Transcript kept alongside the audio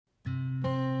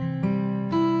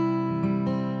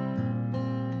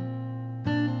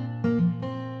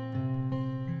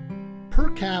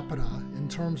capita, in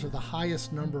terms of the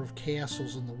highest number of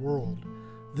castles in the world,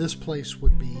 this place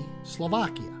would be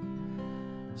Slovakia.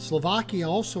 Slovakia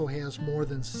also has more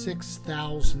than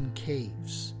 6,000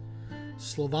 caves.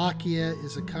 Slovakia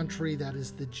is a country that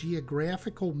is the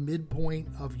geographical midpoint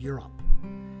of Europe.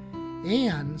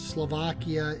 And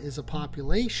Slovakia is a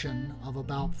population of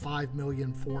about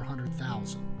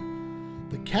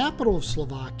 5,400,000. The capital of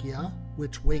Slovakia,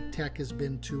 which Wake Tech has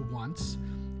been to once,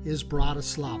 is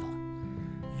Bratislava.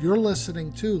 You're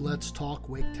listening to Let's Talk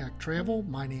Wake Tech Travel.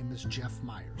 My name is Jeff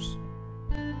Myers.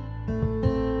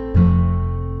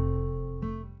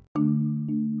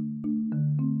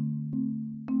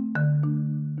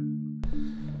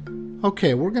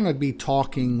 Okay, we're going to be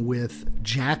talking with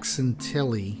Jackson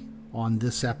Tilley on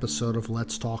this episode of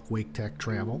Let's Talk Wake Tech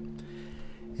Travel.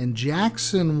 And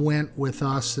Jackson went with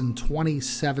us in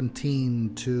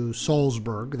 2017 to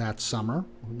Salzburg that summer.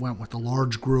 We went with a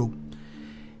large group.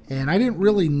 And I didn't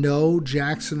really know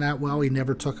Jackson that well. He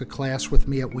never took a class with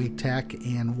me at Wake Tech.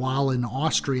 And while in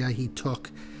Austria, he took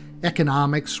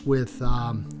economics with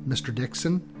Mr.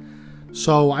 Dixon.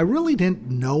 So I really didn't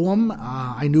know him.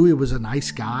 I knew he was a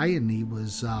nice guy, and he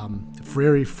was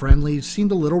very friendly. He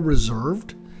seemed a little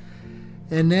reserved.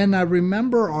 And then I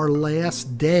remember our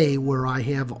last day where I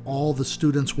have all the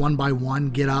students one by one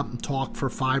get up and talk for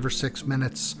 5 or 6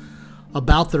 minutes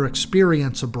about their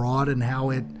experience abroad and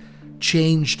how it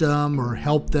changed them or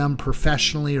helped them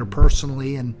professionally or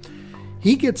personally. And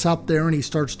he gets up there and he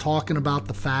starts talking about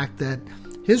the fact that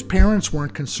his parents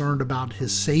weren't concerned about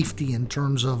his safety in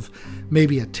terms of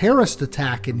maybe a terrorist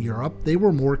attack in Europe. They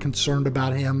were more concerned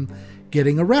about him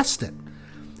getting arrested.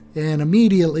 And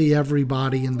immediately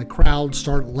everybody in the crowd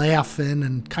start laughing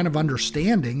and kind of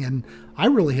understanding, and I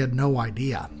really had no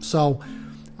idea. So,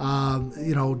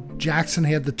 Jackson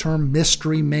had the term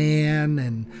mystery man,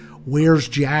 and where's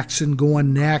Jackson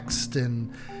going next?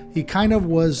 And he kind of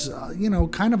was,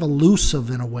 kind of elusive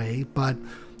in a way, but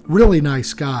really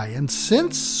nice guy. And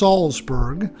since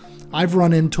Salzburg, I've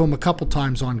run into him a couple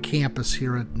times on campus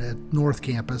here at North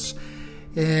Campus.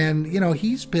 And,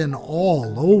 he's been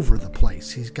all over the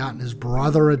place. He's gotten his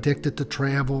brother addicted to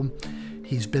travel.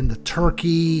 He's been to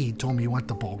Turkey. He told me he went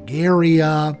to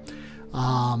Bulgaria.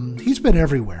 He's been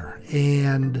everywhere.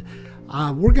 And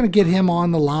we're going to get him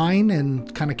on the line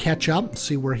and kind of catch up and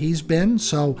see where he's been.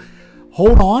 So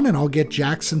hold on, and I'll get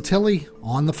Jackson Tilley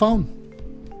on the phone.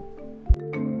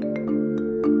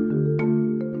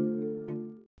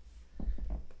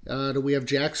 Do we have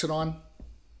Jackson on?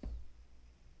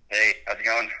 Hey, how's it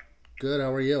going? Good,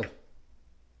 how are you?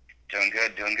 Doing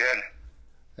good.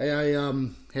 Hey, I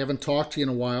haven't talked to you in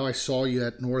a while. I saw you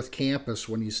at North Campus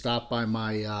when you stopped by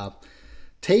my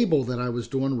table that I was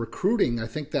doing recruiting. I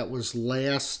think that was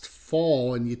last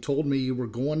fall, and you told me you were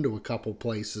going to a couple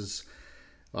places.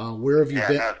 Where have you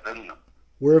been? No,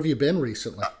 Where have you been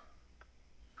recently?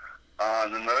 The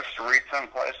most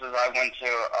recent places I went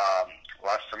to,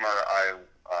 last summer I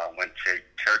went to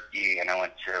Turkey, and I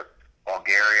went to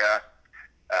Bulgaria,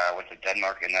 went to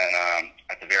Denmark, and then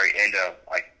at the very end of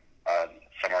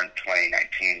summer in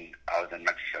 2019, I was in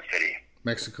Mexico City.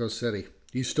 Mexico City.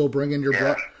 You still bringing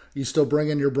your You still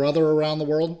bringing your brother around the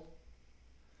world?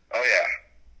 Oh yeah.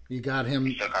 You got him.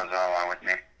 He still comes along with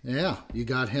me. Yeah, you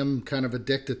got him kind of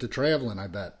addicted to traveling, I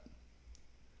bet.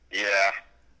 Yeah.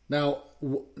 Now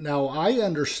I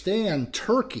understand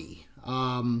Turkey,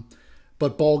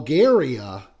 but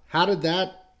Bulgaria. How'd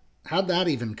that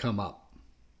even come up?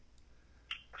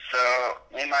 So,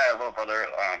 me and my little brother,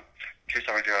 2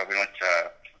 summers ago, we went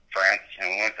to France, and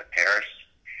we went to Paris.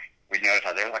 We noticed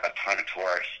that there was, a ton of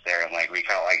tourists there, and, we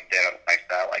kind of, did it like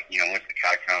that, went to the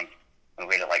catacombs, and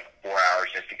waited, 4 hours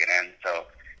just to get in.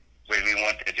 So, when we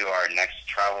wanted to do our next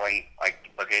traveling,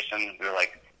 location, we were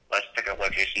let's pick a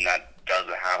location that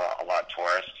doesn't have a lot of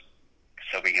tourists,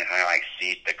 so we can kind of,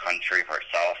 see the country for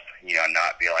itself,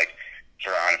 not be,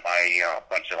 surrounded by, a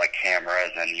bunch of,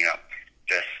 cameras and,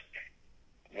 just,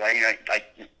 you know what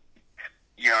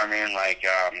I mean?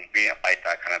 Being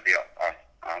that kind of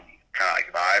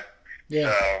vibe.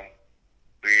 Yeah. So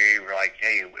we were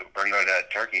hey, we're going to go to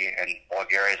Turkey, and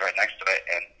Bulgaria is right next to it,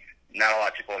 and not a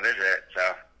lot of people visit,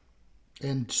 so.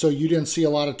 And so you didn't see a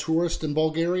lot of tourists in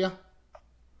Bulgaria?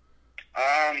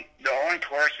 The only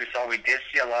tourists we did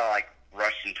see a lot of,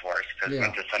 Russian tourists, because we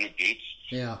went to Sunny Beach.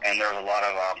 Yeah. And there was a lot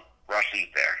of, Russians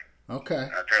there. Okay.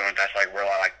 Apparently that's where a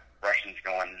lot of Russians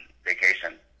go on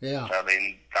vacation. Yeah. So that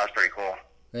was pretty cool.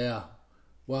 Yeah.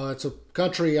 Well, it's a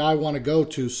country I want to go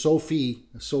to, Sofia.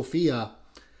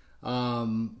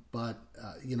 But a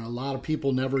lot of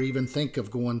people never even think of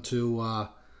going to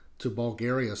to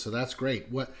Bulgaria, so that's great.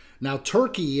 What now?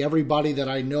 Turkey. Everybody that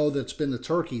I know that's been to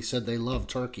Turkey said they love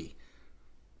Turkey.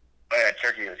 Oh yeah,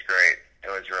 Turkey was great. It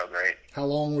was real great. How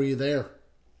long were you there?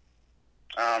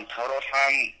 Total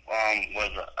time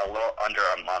was a little under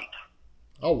a month.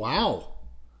 Oh wow,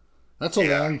 that's a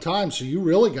long time. So you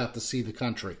really got to see the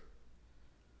country.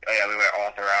 Oh yeah, we went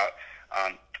all throughout.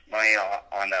 Went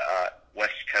on the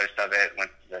west coast of it,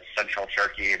 went to central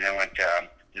Turkey, and then went to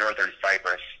northern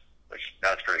Cyprus, which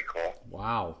that's pretty cool.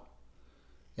 Wow.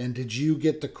 And did you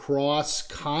get to cross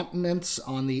continents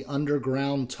on the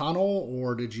underground tunnel,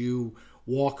 or did you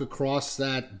walk across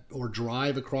that or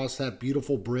drive across that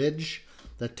beautiful bridge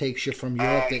that takes you from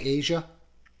Europe to Asia?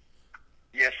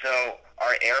 Yeah, so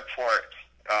our airport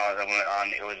that went on,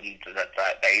 it was in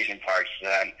the Asian part, so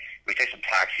then we took some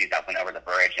taxis that went over the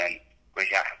bridge, and we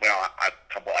went on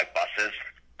a couple like buses,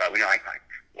 but we didn't like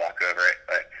walk over it,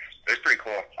 but it was pretty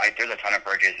cool. Like there's a ton of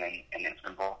bridges in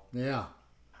Istanbul. Yeah.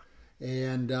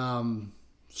 And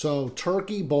so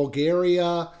Turkey,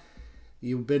 Bulgaria,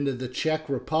 you've been to the Czech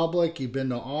Republic, you've been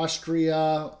to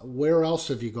Austria. Where else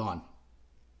have you gone?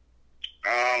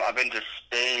 I've been to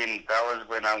Spain. That was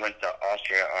when I went to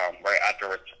Austria. Right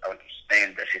afterwards, I went to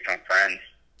Spain to see some friends.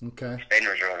 Okay. Spain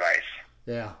was really nice.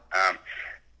 Yeah.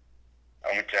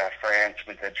 I went to France,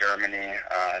 went to Germany,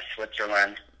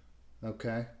 Switzerland.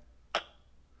 Okay.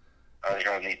 I was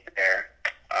really neat there.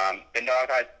 Been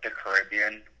to the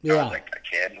Caribbean. Yeah. I was like a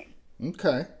kid.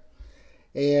 Okay.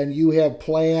 And you have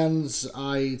plans,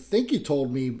 I think you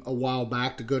told me a while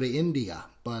back, to go to India,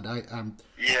 but I'm...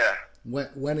 Yeah.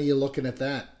 When are you looking at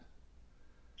that?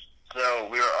 So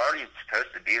we were already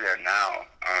supposed to be there now,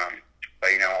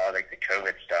 but all like the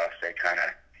COVID stuff, they kind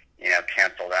of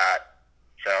cancel that.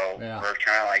 So we're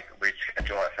trying to like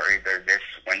reschedule it for either this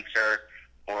winter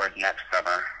or next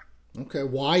summer. Okay,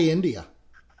 why India?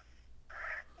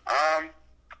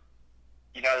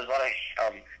 There's a lot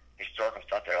of historical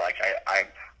stuff there. Like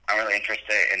I'm really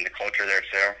interested in the culture there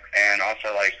too, and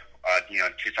also like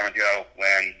 2 summers ago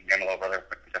when my little brother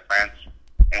went to France,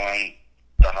 and when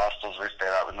the hostels we stayed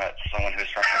at, we met someone who's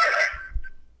from there,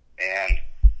 and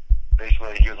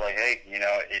basically he was like, hey, you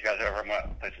guys ever want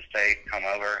a place to stay, come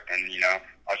over, and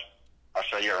I'll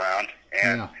show you around.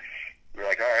 And we were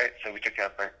like, all right. So we took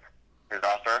up his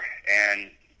offer,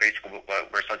 and basically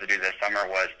what we're supposed to do this summer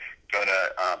was go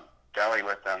to Delhi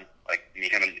with them, like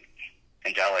meet him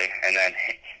in Delhi, and then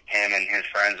him and his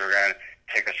friends were going to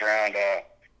take us around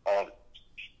all of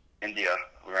India.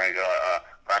 We're going to go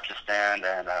Rajasthan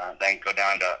and then go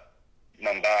down to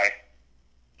Mumbai.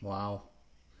 Wow.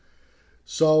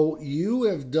 So you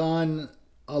have done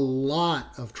a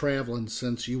lot of traveling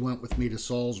since you went with me to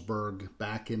Salzburg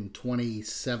back in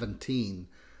 2017.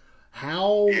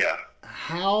 How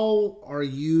are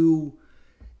you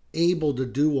able to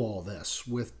do all this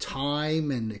with time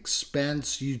and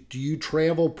expense? Do you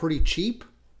travel pretty cheap?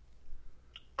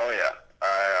 Oh yeah,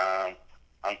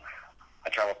 I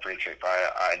travel pretty cheap.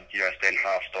 I stay in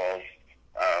hostels.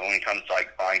 When it comes to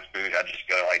like buying food, I just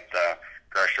go to like the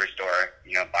grocery store,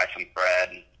 buy some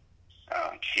bread,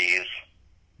 cheese.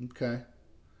 Okay.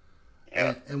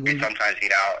 Yeah, and we sometimes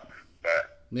eat out,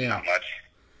 but not much.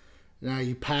 Now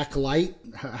you pack light.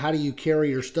 How do you carry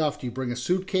your stuff? Do you bring a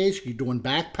suitcase? Are you doing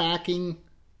backpacking?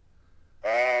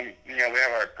 We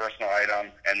have our personal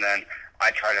item, and then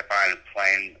I try to find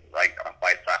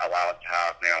flights that allow us to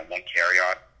have, one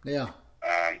carry-on. Yeah.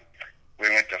 We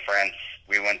went to France.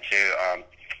 We went to,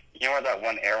 where that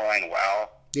one airline, WOW?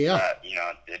 Yeah.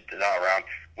 Did all around.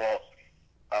 Well,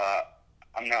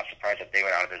 I'm not surprised that they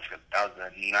went out of business. That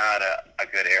was not a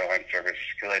good airline service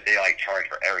because they charge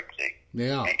for everything.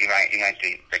 Yeah. Even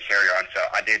the carry-on. So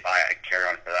I did buy a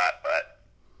carry-on for that, but.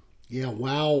 Yeah,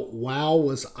 WOW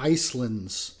was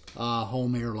Iceland's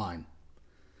home airline.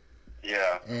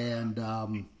 Yeah. And,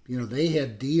 they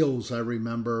had deals, I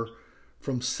remember,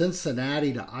 from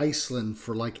Cincinnati to Iceland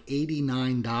for like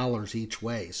 $89 each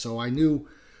way. So I knew,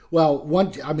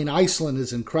 Iceland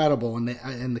is incredible,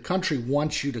 and the country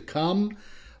wants you to come,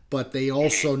 but they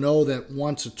also know that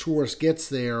once a tourist gets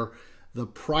there, the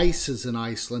prices in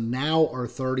Iceland now are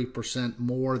 30%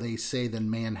 more, they say, than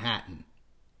Manhattan.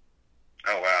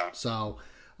 Oh, wow. So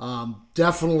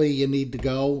definitely you need to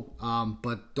go,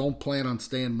 but don't plan on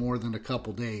staying more than a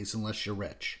couple days unless you're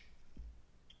rich.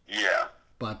 Yeah.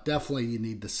 But definitely you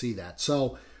need to see that.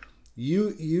 So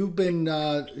you've been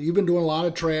doing a lot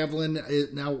of traveling.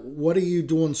 Now, what are you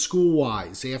doing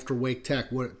school-wise after Wake Tech?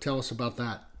 Tell us about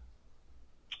that.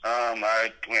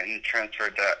 I went and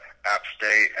transferred to App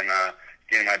State and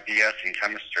getting my BS in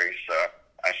chemistry, so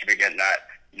I should be getting that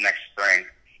next spring.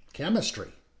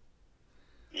 Chemistry?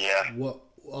 Yeah.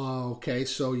 Okay,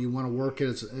 so you want to work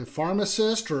as a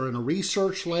pharmacist or in a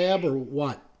research lab or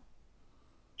what?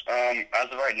 As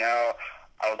of right now,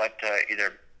 I would like to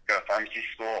either go to pharmacy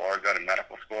school or go to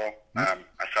medical school. I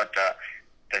start to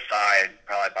decide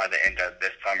probably by the end of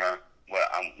this summer what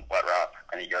route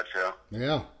I need to go to.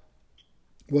 Yeah.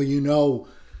 Well,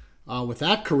 with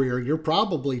that career, you're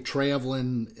probably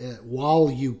traveling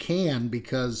while you can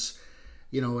because,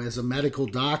 as a medical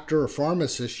doctor or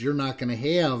pharmacist, you're not going to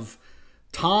have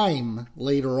time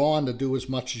later on to do as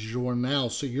much as you are now.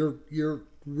 So you're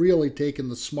really taking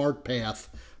the smart path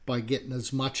by getting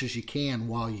as much as you can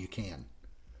while you can.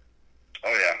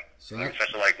 Oh yeah. So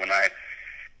especially like when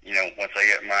once I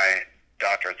get my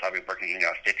doctorate, I'll be working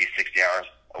 50, 60 hours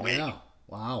a week. Yeah.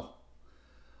 Wow.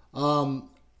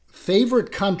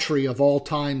 Favorite country of all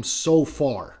time so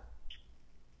far?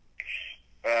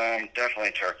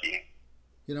 Definitely Turkey.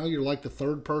 You're like the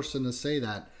third person to say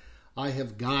that. I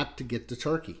have got to get to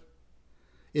Turkey.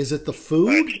 Is it the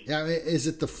food? Is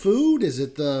it the food? Is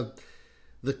it the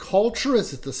culture?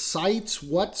 Is it the sights?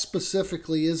 What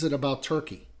specifically is it about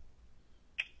Turkey?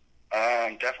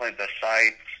 Definitely the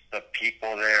sights, the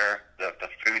people there, the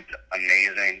food's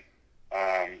amazing.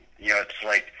 It's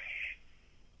like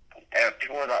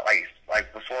people that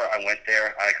like before I went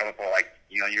there, I had a couple people like,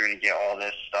 you're gonna get all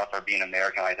this stuff for being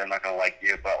American, like they're not gonna like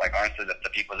you. But like honestly, the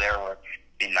people there were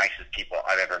the nicest people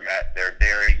I've ever met. They're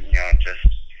very, just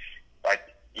like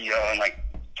and like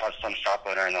talk to some shop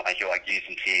owner and he'll like give you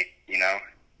some tea,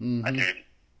 Mm-hmm.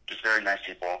 Just very nice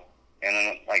people. And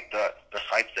then like the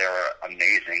sites there are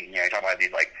amazing. You talk about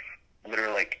these like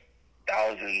literally like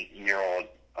 1,000-year-old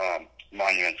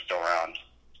monuments still around.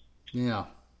 Yeah.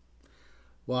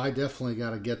 Well, I definitely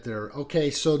got to get there.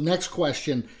 Okay, so next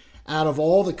question. Out of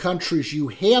all the countries you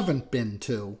haven't been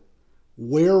to,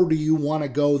 where do you want to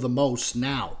go the most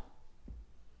now?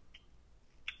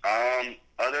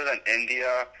 Other than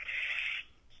India,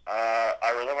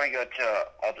 I really want to go to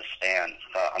all the stands.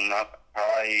 I'm not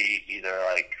probably either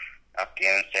like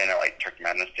Afghanistan or like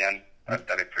Turkmenistan.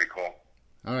 That'd be pretty cool.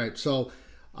 All right, so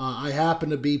I happen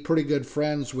to be pretty good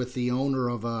friends with the owner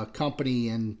of a company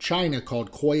in China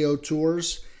called Koyo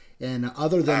Tours, and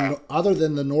other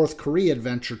than the North Korea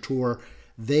Adventure Tour,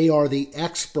 they are the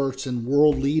experts and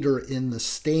world leader in the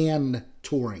stand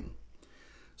touring.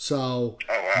 So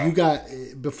you got,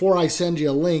 before I send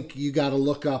you a link, you got to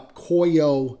look up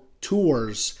Koyo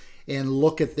Tours and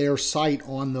look at their site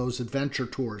on those adventure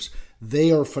tours.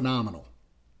 They are phenomenal.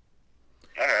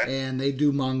 And they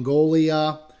do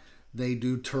Mongolia, they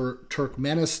do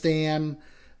Turkmenistan,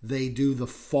 they do the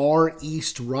Far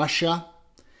East Russia,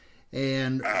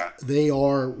 and they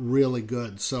are really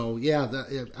good. So, yeah,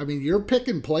 you're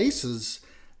picking places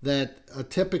that a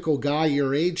typical guy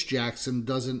your age, Jackson,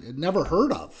 never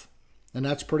heard of, and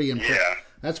that's pretty impressive. Yeah.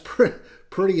 That's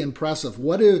pretty impressive.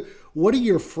 What do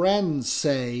your friends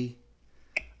say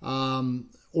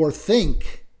or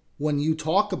think when you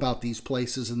talk about these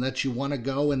places and that you want to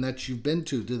go and that you've been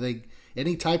to? Do they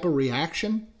any type of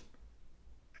reaction?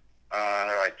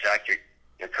 They're like, Jack,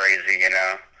 you're crazy,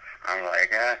 I'm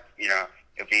like,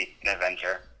 it'll be an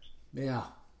adventure. Yeah.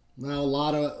 Well, a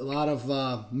lot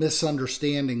of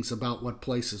misunderstandings about what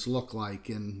places look like,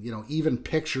 and even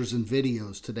pictures and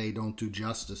videos today don't do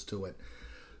justice to it.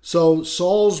 So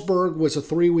Salzburg was a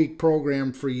 3-week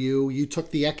program for you. You took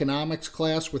the economics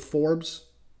class with Forbes?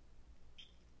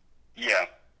 Yeah.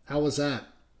 How was that?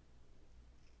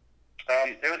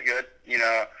 It was good.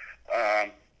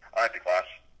 I liked the class.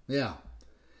 Yeah.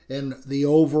 And the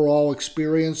overall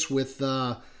experience with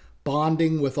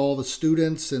bonding with all the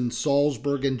students and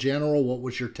Salzburg in general, what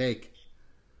was your take?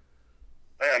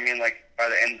 Yeah, by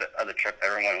the end of the trip,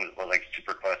 everyone was like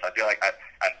super close. I feel like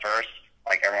at first,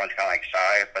 like everyone's kind of like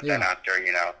shy, but then after,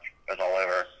 it was all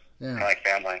over. Kind of like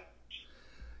family.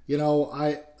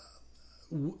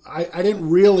 I didn't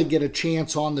really get a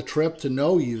chance on the trip to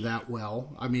know you that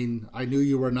well. I knew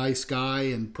you were a nice guy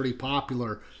and pretty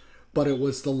popular, but it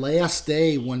was the last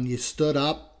day when you stood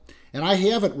up, and I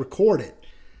have it recorded.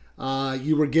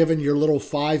 You were given your little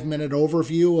 5-minute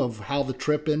overview of how the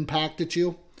trip impacted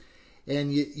you,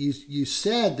 and you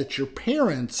said that your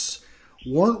parents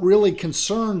weren't really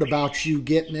concerned about you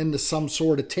getting into some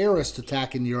sort of terrorist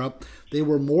attack in Europe. They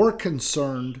were more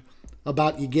concerned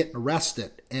about you getting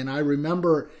arrested. And I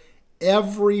remember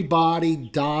everybody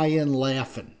dying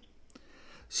laughing.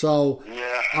 So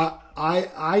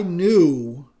I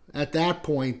knew at that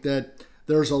point that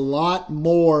there's a lot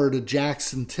more to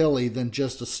Jackson Tilley than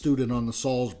just a student on the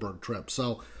Salzburg trip.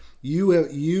 So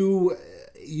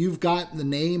you've gotten the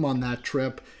name on that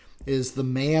trip is the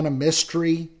man of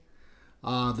mystery,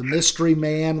 the mystery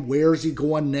man. Where's he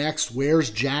going next? Where's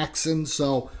Jackson?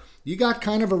 So you got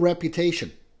kind of a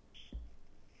reputation.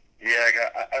 Yeah,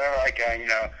 I remember, like,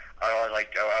 I always,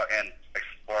 like, go out and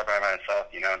explore by myself,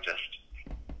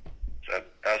 so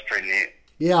that was pretty neat.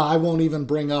 Yeah, I won't even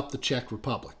bring up the Czech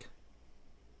Republic.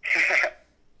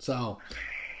 So,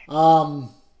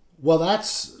 well,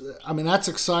 that's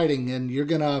exciting, and you're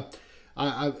gonna,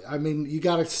 I mean, you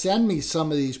got to send me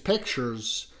some of these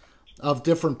pictures of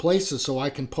different places so I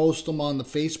can post them on the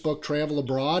Facebook Travel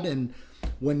Abroad, and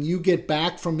when you get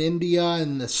back from India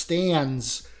and the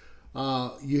stands,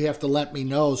 you have to let me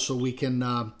know so we can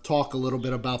talk a little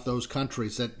bit about those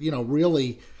countries that,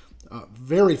 really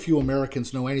very few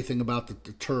Americans know anything about the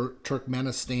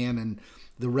Turkmenistan and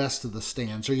the rest of the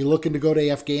stands. Are you looking to go to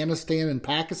Afghanistan and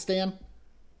Pakistan?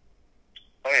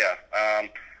 Oh, yeah.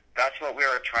 That's what we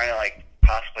were trying to, like,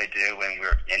 possibly do when we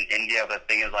were in India. The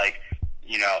thing is, like,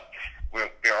 we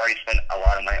already spent a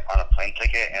lot of money on a plane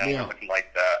ticket, and we're looking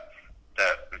like the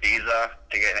visa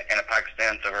to get into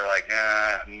Pakistan, so we're like,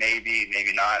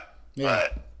 maybe not. Yeah.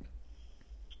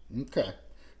 But okay.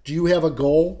 Do you have a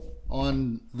goal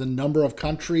on the number of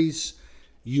countries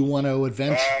you want to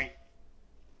adventure?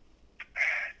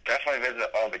 Definitely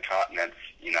visit all the continents,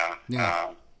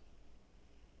 Yeah.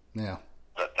 Yeah.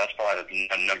 That's probably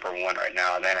the number one right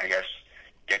now. And then I guess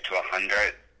get to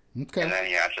 100. Okay. And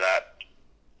then after that,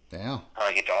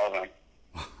 probably get to all of them.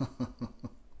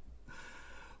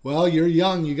 Well, you're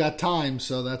young. You got time,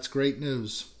 so that's great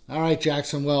news. All right,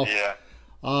 Jackson. Well,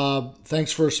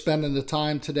 thanks for spending the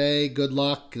time today. Good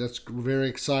luck. That's very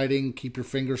exciting. Keep your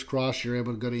fingers crossed you're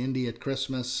able to go to India at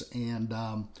Christmas, and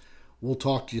we'll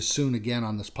talk to you soon again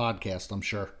on this podcast, I'm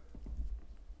sure.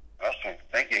 Awesome.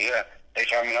 Thank you. Yeah.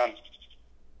 Thanks for having me on.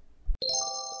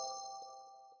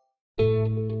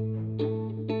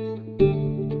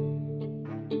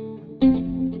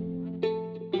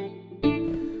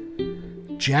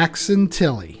 Jackson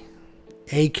Tilley,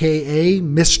 a.k.a.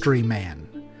 Mystery Man.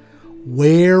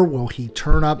 Where will he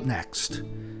turn up next?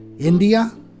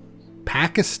 India?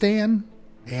 Pakistan?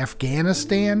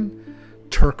 Afghanistan?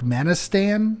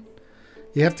 Turkmenistan?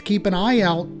 You have to keep an eye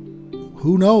out.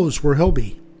 Who knows where he'll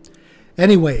be?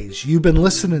 Anyways, you've been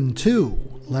listening to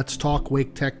Let's Talk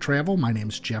Wake Tech Travel. My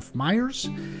name's Jeff Myers,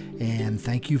 and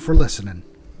thank you for listening.